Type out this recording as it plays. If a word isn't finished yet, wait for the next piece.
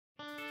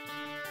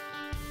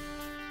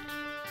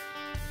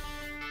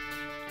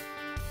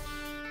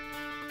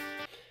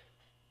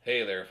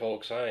Hey there,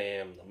 folks. I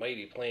am the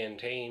Mighty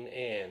Plantain,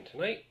 and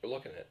tonight we're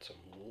looking at some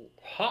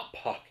Hot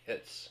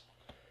Pockets.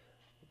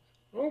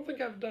 I don't think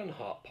I've done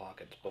Hot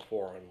Pockets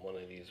before on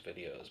one of these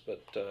videos,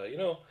 but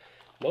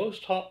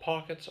most Hot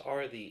Pockets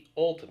are the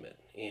ultimate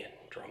in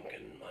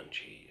Drunken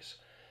Munchies.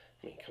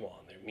 I mean, come on,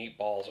 they're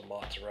meatballs and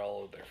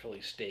mozzarella, they're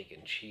Philly steak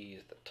and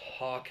cheese, the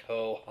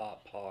taco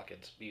Hot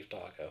Pockets, beef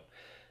taco.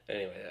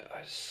 Anyway,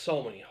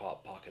 so many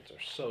Hot Pockets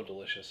are so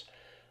delicious.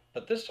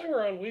 But this time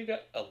around, we've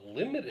got a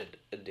limited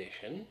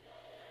edition.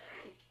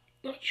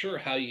 Not sure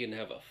how you can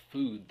have a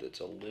food that's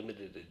a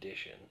limited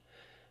edition.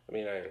 I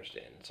mean, I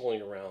understand it's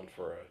only around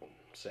for a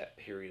set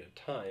period of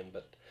time,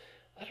 but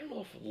I don't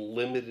know if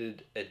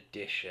limited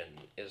edition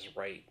is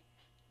right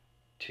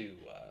to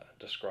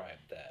describe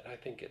that. I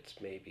think it's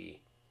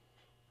maybe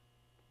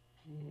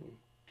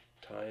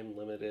time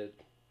limited.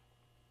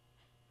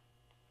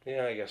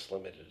 Yeah, I guess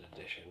limited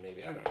edition.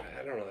 Maybe I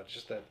don't know. It's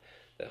just that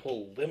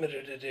whole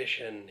limited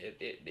edition.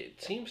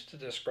 It seems to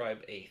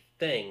describe a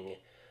thing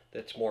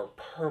that's more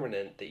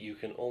permanent that you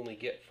can only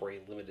get for a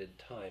limited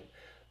time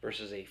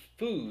versus a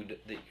food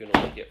that you can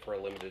only get for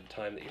a limited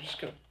time that you're just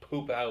going to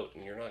poop out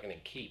and you're not going to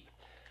keep.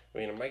 I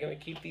mean, am I going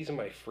to keep these in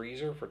my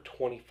freezer for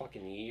 20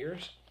 fucking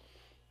years?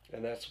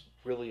 And that's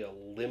really a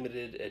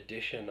limited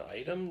edition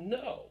item?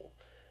 No.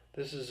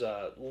 This is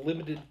a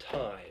limited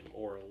time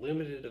or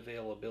limited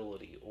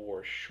availability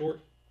or short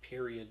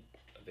period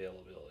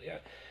availability. Yeah,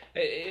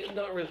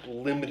 not really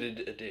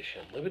limited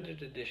edition.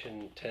 Limited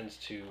edition tends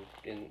to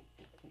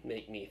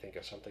make me think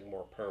of something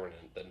more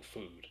permanent than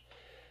food.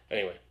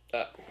 Anyway,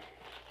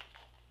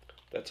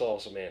 that's all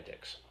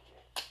semantics.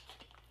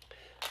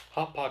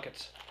 Hot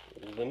Pockets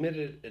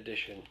limited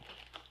edition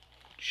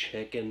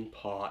chicken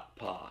pot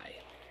pie.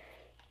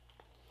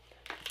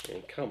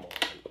 And come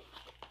on.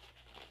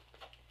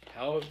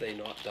 How have they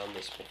not done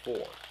this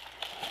before?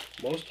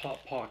 Most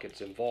Hot Pockets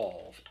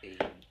involve a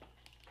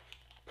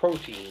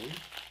protein,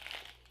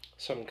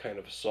 some kind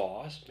of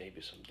sauce,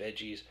 maybe some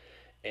veggies,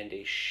 and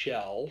a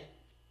shell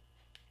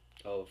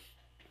of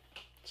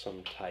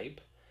some type.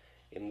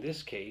 In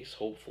this case,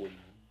 hopefully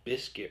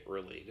biscuit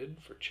related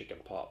for chicken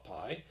pot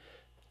pie.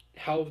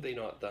 How have they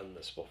not done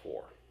this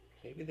before?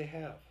 Maybe they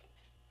have.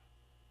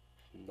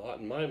 Not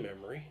in my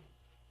memory.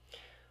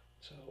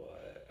 So,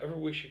 ever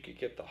wish you could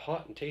get the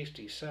hot and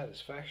tasty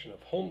satisfaction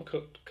of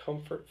home-cooked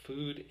comfort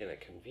food in a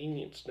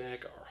convenient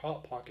snack? Our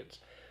Hot Pockets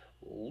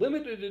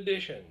limited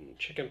edition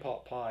chicken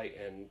pot pie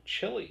and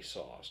chili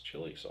sauce.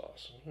 Chili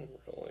sauce,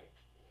 really?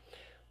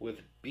 With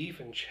beef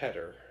and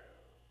cheddar.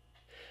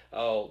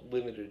 Oh,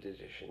 limited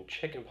edition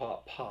chicken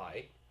pot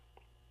pie,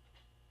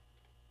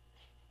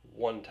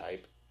 one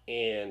type,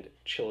 and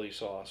chili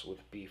sauce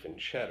with beef and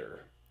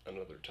cheddar,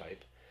 another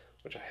type,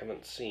 which I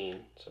haven't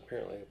seen. It's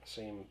apparently the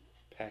same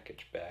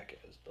package back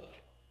as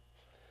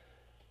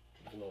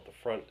even though the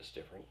front is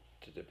different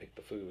to depict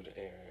the food.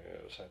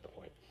 Beside the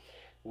point.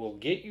 Will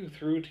get you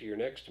through to your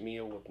next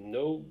meal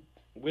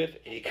with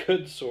a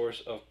good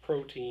source of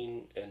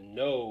protein and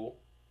no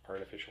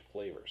artificial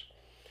flavors.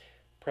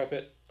 Prep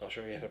it. I'll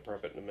show you how to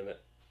prep it in a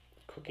minute.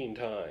 Cooking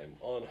time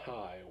on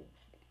high.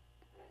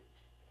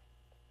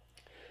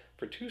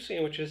 For 2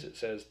 sandwiches, it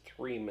says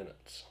 3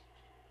 minutes.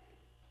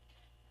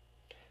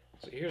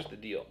 So here's the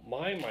deal.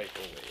 My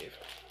microwave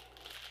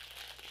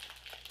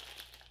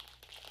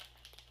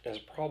is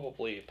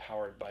probably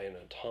powered by an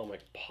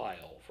atomic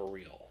pile for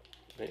real.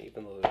 And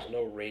even though there's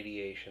no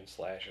radiation /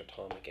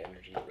 atomic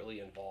energy really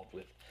involved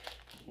with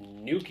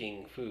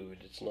nuking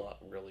food, it's not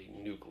really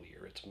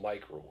nuclear, it's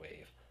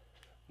microwave.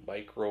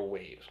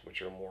 Microwaves,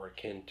 which are more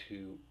akin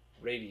to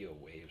radio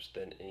waves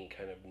than any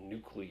kind of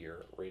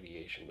nuclear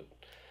radiation. But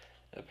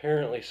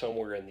apparently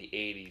somewhere in the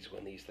 80s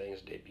when these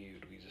things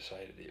debuted, we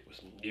decided it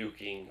was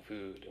nuking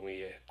food, and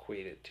we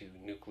equate it to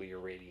nuclear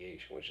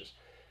radiation, which is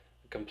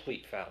a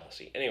complete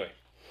fallacy. Anyway,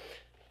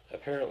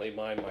 apparently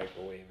my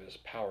microwave is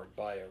powered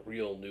by a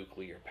real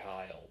nuclear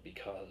pile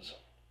because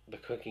the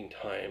cooking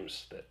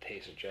times that they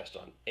suggest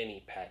on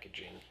any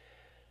packaging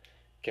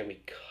can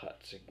be cut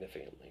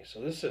significantly.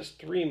 So this is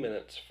 3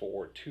 minutes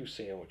for 2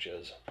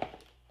 sandwiches.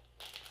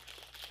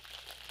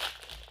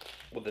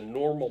 With a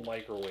normal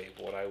microwave,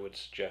 what I would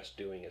suggest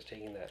doing is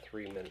taking that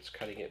 3 minutes,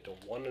 cutting it to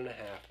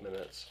 1.5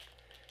 minutes,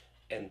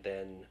 and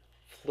then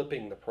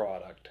flipping the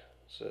product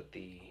so that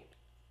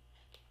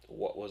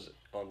what was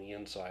on the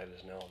inside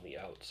is now on the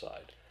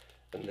outside,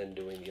 and then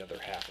doing the other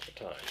half of the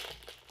time.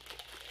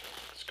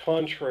 It's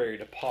contrary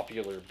to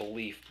popular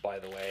belief, by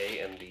the way,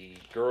 and the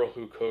girl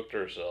who cooked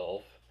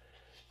herself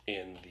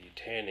in the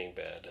tanning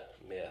bed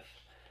myth.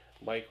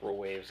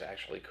 Microwaves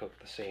actually cook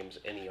the same as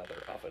any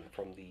other oven,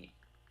 from the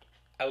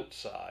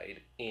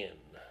outside in,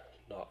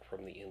 not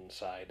from the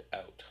inside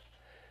out.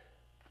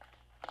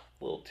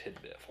 Little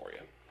tidbit for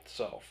you.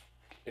 So,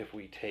 if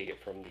we take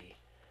it from the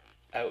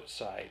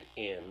outside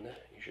in,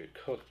 you should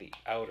cook the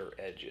outer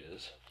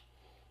edges,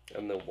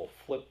 and then we'll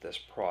flip this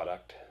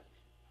product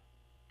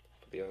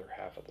for the other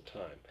half of the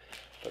time.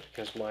 But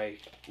because my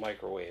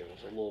microwave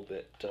is a little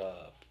bit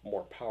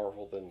more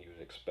powerful than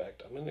you'd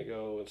expect, I'm going to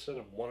go, instead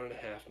of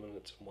 1.5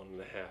 minutes and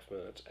 1.5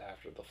 minutes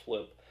after the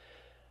flip,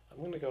 I'm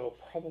going to go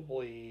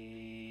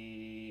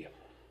probably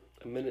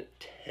a minute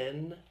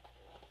 10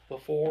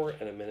 before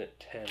and a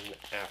minute 10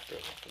 after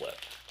the flip.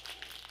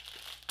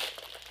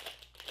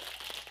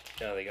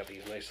 Now they got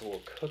these nice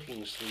little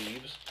cooking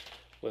sleeves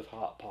with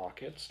hot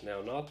pockets.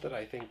 Now, not that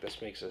I think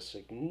this makes a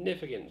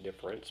significant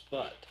difference,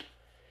 but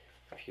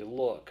if you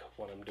look,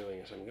 what I'm doing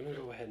is I'm going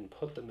to go ahead and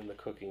put them in the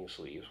cooking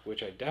sleeves,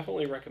 which I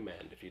definitely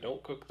recommend. If you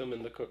don't cook them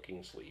in the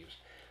cooking sleeves,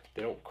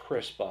 they don't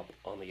crisp up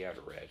on the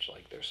outer edge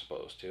like they're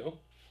supposed to.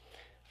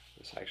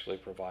 This actually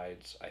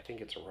provides, I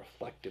think it's a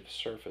reflective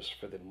surface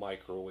for the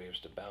microwaves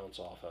to bounce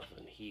off of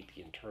and heat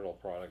the internal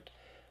product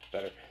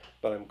better.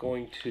 But I'm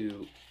going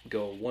to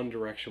go one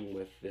direction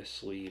with this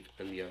sleeve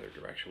and the other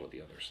direction with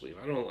the other sleeve.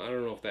 I don't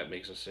know if that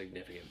makes a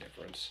significant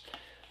difference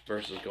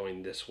versus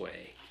going this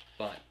way,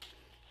 but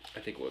I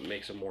think what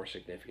makes a more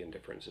significant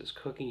difference is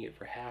cooking it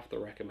for half the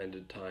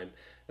recommended time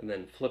and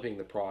then flipping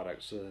the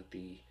product so that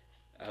the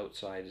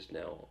outside is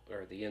now,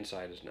 or the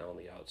inside is now on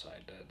the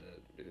outside.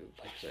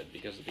 Like I said,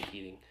 because of the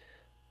heating,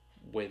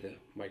 way the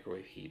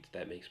microwave heats,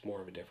 that makes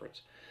more of a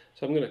difference.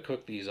 So I'm going to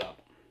cook these up.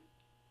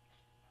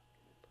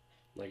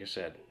 Like I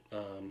said,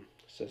 it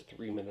says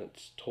 3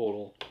 minutes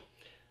total.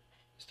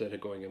 Instead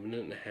of going a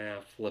minute and a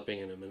half, flipping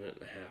in a minute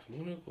and a half, I'm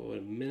going to go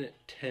a minute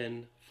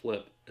 10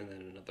 flip and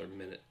then another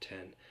minute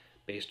 10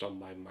 based on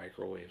my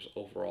microwave's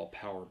overall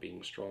power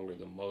being stronger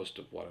than most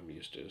of what I'm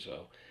used to.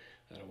 So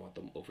I don't want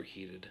them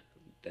overheated.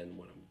 Then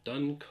when I'm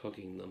done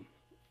cooking them,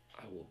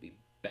 I will be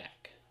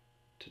back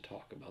to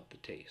talk about the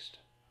taste.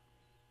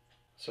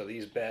 So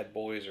these bad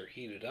boys are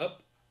heated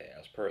up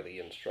as per the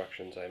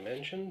instructions I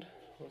mentioned.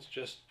 Let's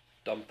just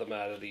dump them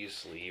out of these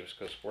sleeves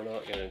because we're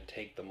not going to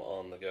take them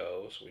on the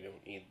go, so we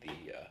don't need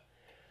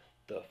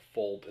the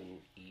fold and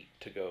eat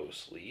to go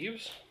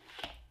sleeves.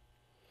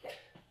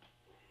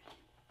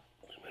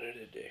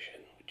 Limited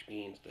edition, which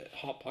means that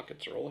Hot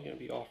Pockets are only going to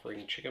be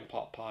offering chicken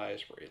pot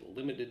pies for a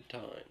limited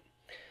time.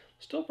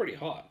 Still pretty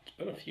hot. It's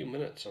been a few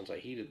minutes since I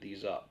heated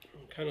these up.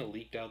 Kind of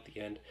leaked out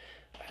the end.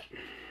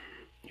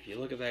 If you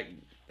look at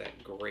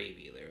that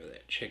gravy there,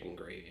 that chicken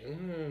gravy,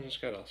 it's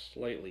got a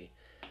slightly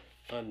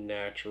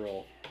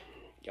unnatural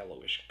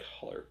yellowish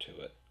color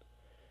to it.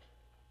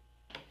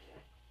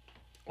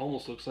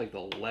 Almost looks like the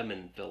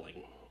lemon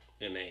filling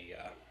in a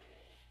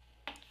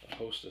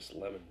Hostess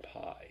lemon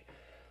pie.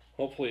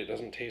 Hopefully it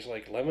doesn't taste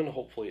like lemon.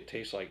 Hopefully it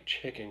tastes like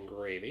chicken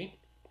gravy.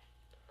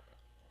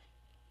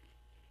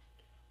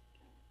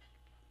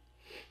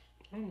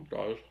 It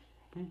does.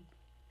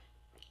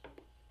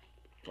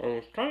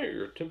 It's kind of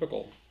your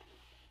typical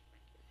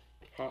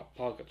Hot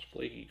Pockets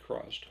flaky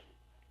crust.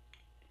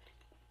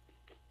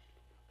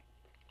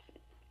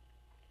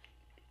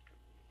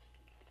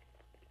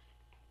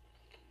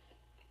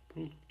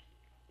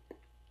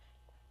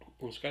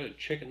 It's got a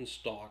chicken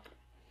stock,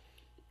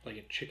 like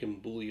a chicken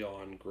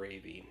bouillon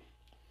gravy.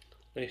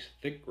 Nice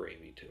thick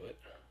gravy to it.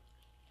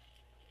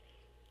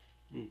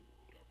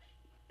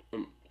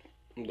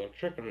 The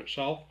chicken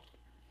itself,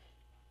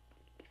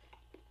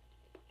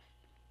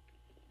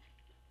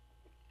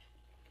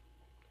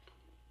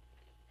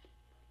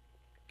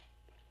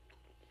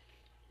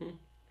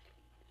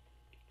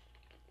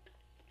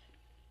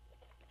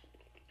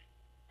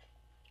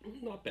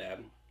 not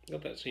bad.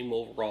 Got that same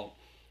overall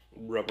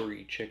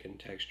rubbery chicken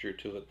texture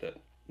to it that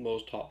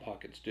most Hot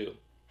Pockets do.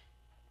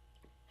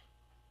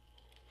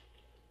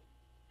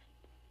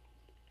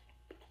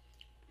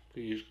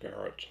 These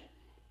carrots.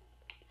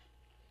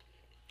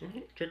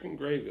 Chicken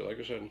gravy, like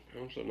I said,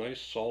 it's a nice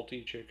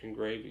salty chicken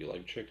gravy,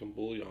 like chicken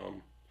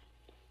bouillon,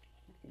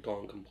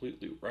 gone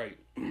completely right.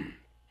 I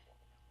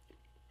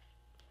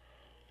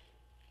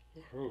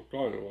was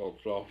talking about,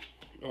 so,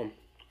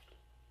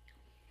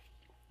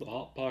 the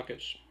Hot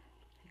Pockets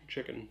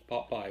chicken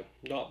pot pie,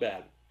 not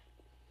bad.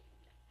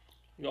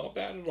 Not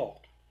bad at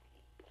all.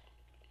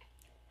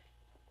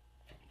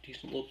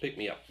 Decent little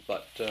pick-me-up,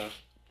 but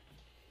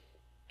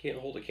can't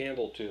hold a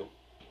candle to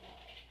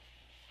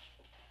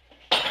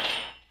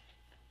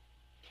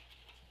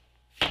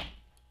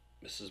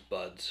Mrs.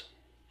 Bud's.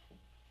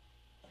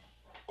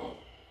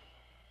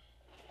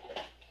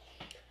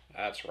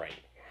 That's right.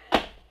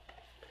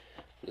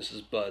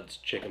 Mrs. Bud's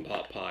chicken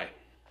pot pie.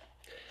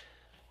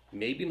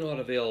 Maybe not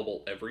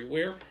available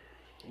everywhere,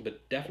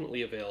 but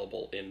definitely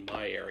available in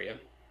my area.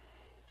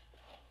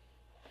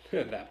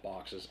 That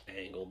box is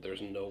angled.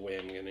 There's no way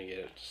I'm going to get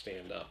it to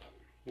stand up.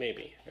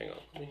 Maybe. Hang on.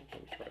 Let me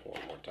try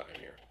one more time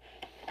here.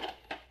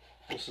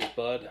 Mrs.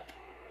 Bud.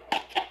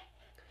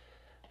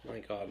 My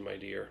God, my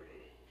dear.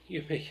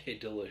 You make a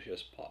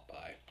delicious pot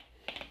pie.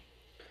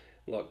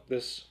 Look,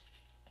 this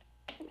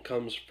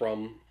comes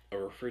from a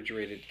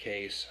refrigerated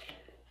case.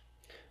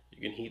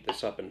 You can heat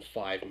this up in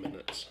 5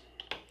 minutes.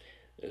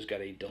 It's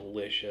got a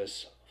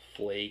delicious,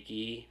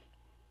 flaky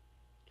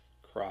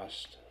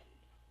crust.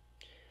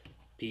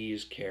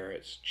 Peas,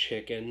 carrots,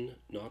 chicken,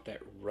 not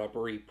that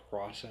rubbery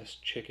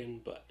processed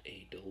chicken, but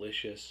a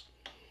delicious,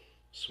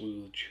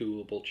 smooth,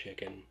 chewable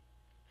chicken.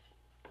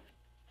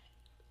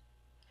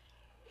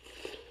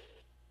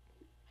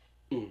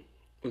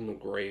 And the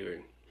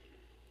gravy.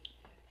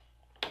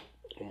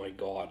 Oh my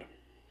God.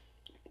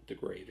 the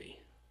gravy.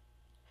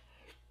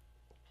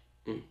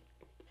 Mm.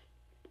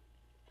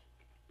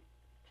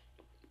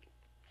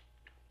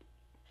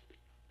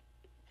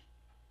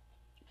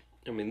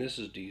 I mean, this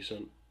is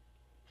decent,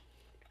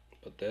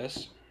 but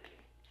this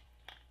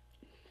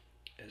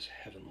is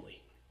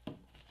heavenly.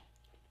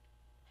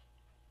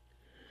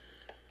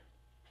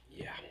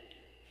 Yeah.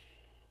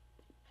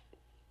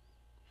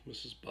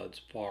 Mrs.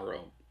 Bud's far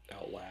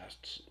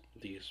outlasts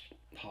these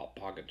Hot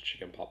Pockets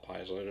chicken pot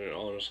pies. And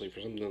honestly, for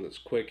something that's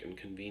quick and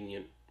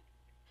convenient,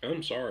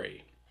 I'm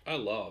sorry. I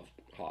love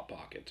Hot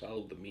Pockets. I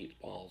love the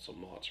meatballs and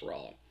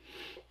mozzarella.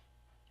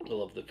 I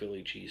love the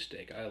Philly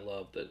cheesesteak. I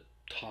love the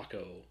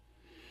taco,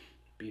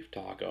 beef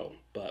taco.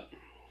 But,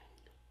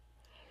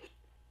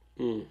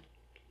 if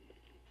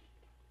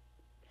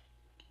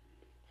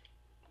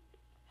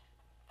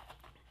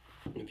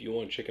you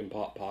want chicken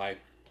pot pie,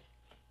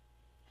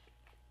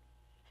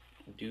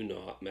 do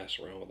not mess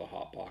around with the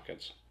Hot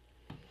Pockets.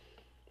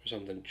 For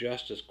something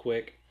just as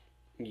quick,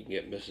 you can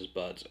get Mrs.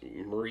 Bud's.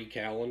 Marie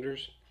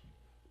Callender's,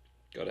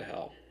 go to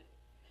hell.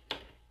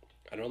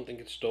 I don't think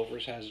it's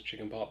Stover's has a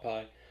chicken pot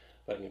pie,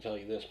 but I can tell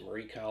you this,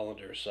 Marie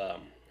Callender's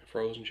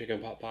frozen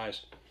chicken pot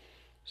pies,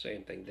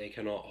 same thing. They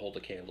cannot hold a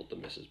candle to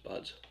Mrs.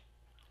 Bud's.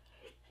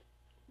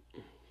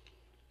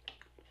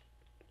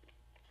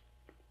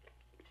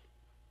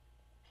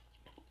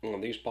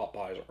 And these pot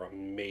pies are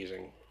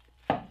amazing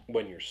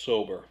when you're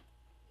sober,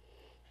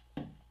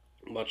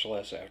 much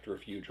less after a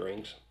few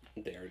drinks.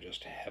 They are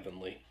just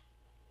heavenly.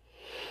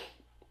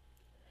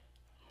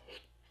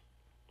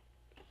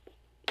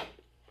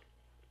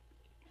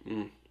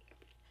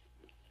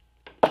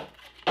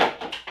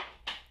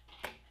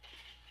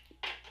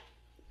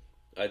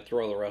 I'd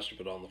throw the rest of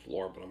it on the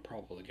floor, but I'm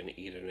probably going to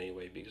eat it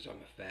anyway because I'm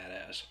a fat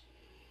ass.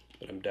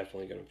 But I'm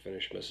definitely going to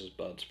finish Mrs.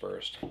 Bud's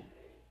first.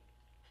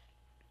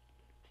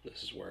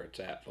 This is where it's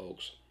at,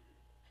 folks.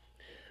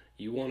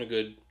 You want a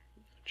good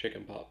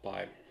chicken pot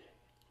pie.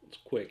 It's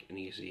quick and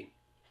easy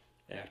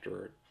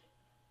after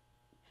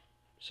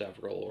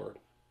several, or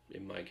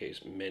in my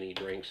case, many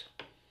drinks.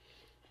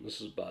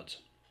 Mrs. Bud's.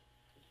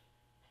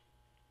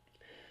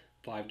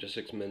 5 to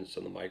 6 minutes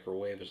in the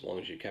microwave as long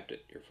as you kept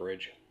it in your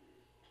fridge,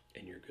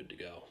 and you're good to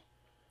go.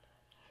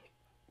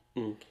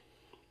 Oh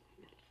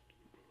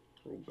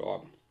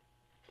God.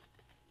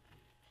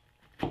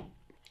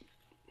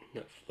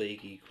 That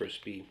flaky,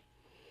 crispy,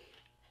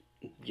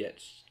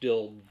 yet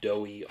still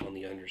doughy on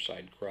the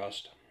underside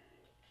crust.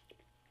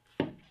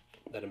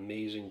 That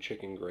amazing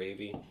chicken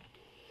gravy.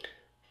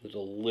 The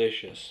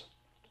delicious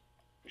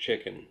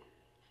chicken.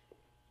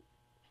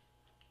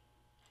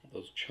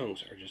 Those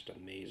chunks are just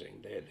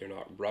amazing. They're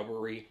not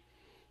rubbery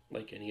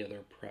like any other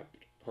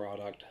prepped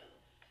product.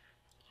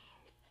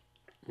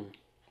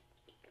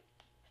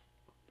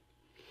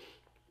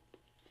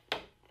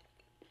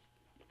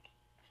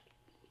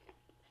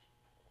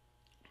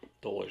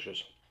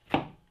 Delicious.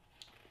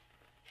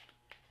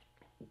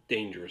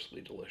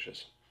 Dangerously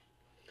delicious.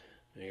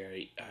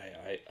 I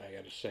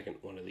got a second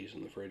one of these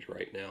in the fridge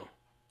right now.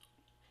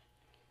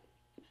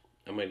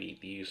 I might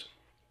eat these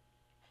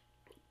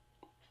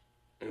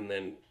and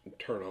then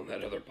turn on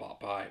that other pot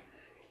pie.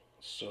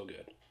 So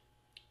good.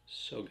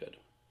 So good.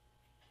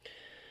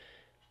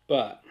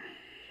 But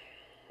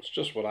it's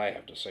just what I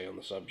have to say on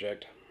the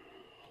subject.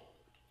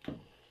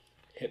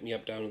 Hit me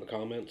up down in the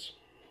comments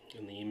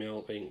and the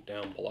email link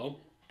down below.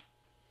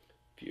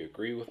 If you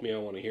agree with me, I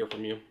want to hear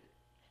from you.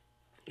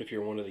 If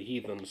you're one of the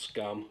heathen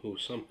scum who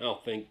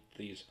somehow think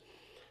these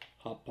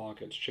Hot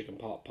Pockets chicken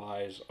pot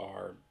pies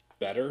are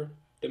better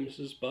than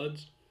Mrs.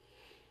 Bud's,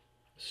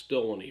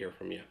 still want to hear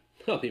from you.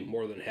 I'll be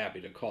more than happy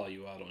to call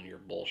you out on your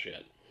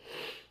bullshit.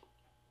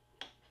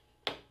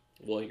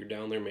 While you're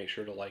down there, make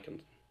sure to like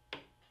and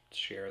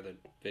share the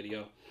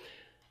video.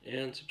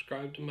 And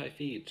subscribe to my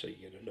feed so you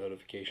get a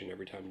notification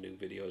every time a new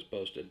video is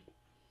posted.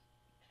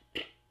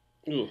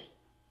 Ooh,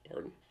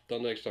 pardon. Till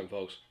next time,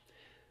 folks.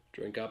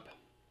 Drink up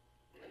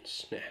and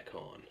snack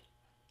on.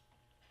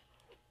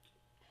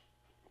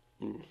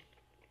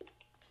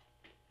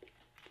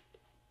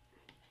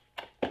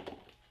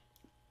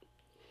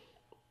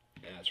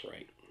 That's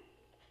right.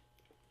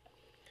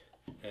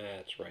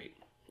 That's right.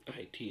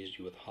 I teased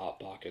you with Hot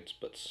Pockets,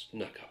 but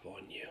snuck up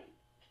on you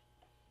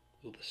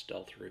with a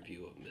stealth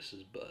review of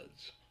Mrs.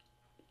 Bud's.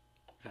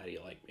 How do you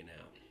like me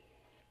now?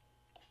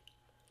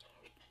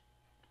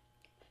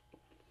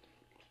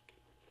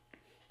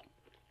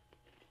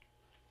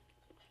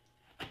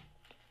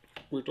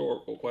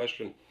 Rhetorical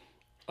question.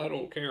 I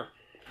don't care.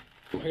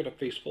 I got a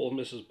face full of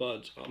Mrs.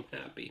 Bud's. I'm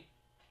happy.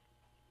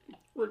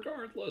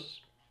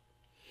 Regardless.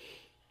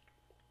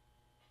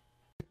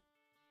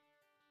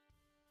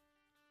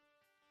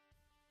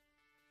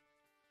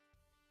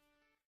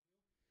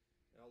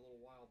 Now, a little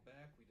while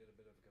back, we did a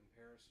bit of a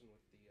comparison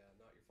with the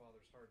Not Your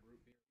Father's Hard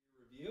Root Beer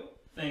review.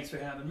 Thanks for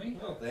having me.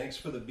 Oh, thanks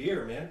for the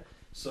beer, man.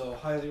 So,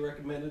 highly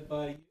recommended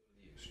by you.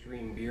 The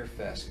Extreme Beer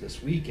Fest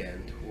this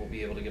weekend. We'll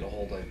be able to get a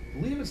hold of, I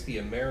believe it's the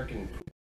American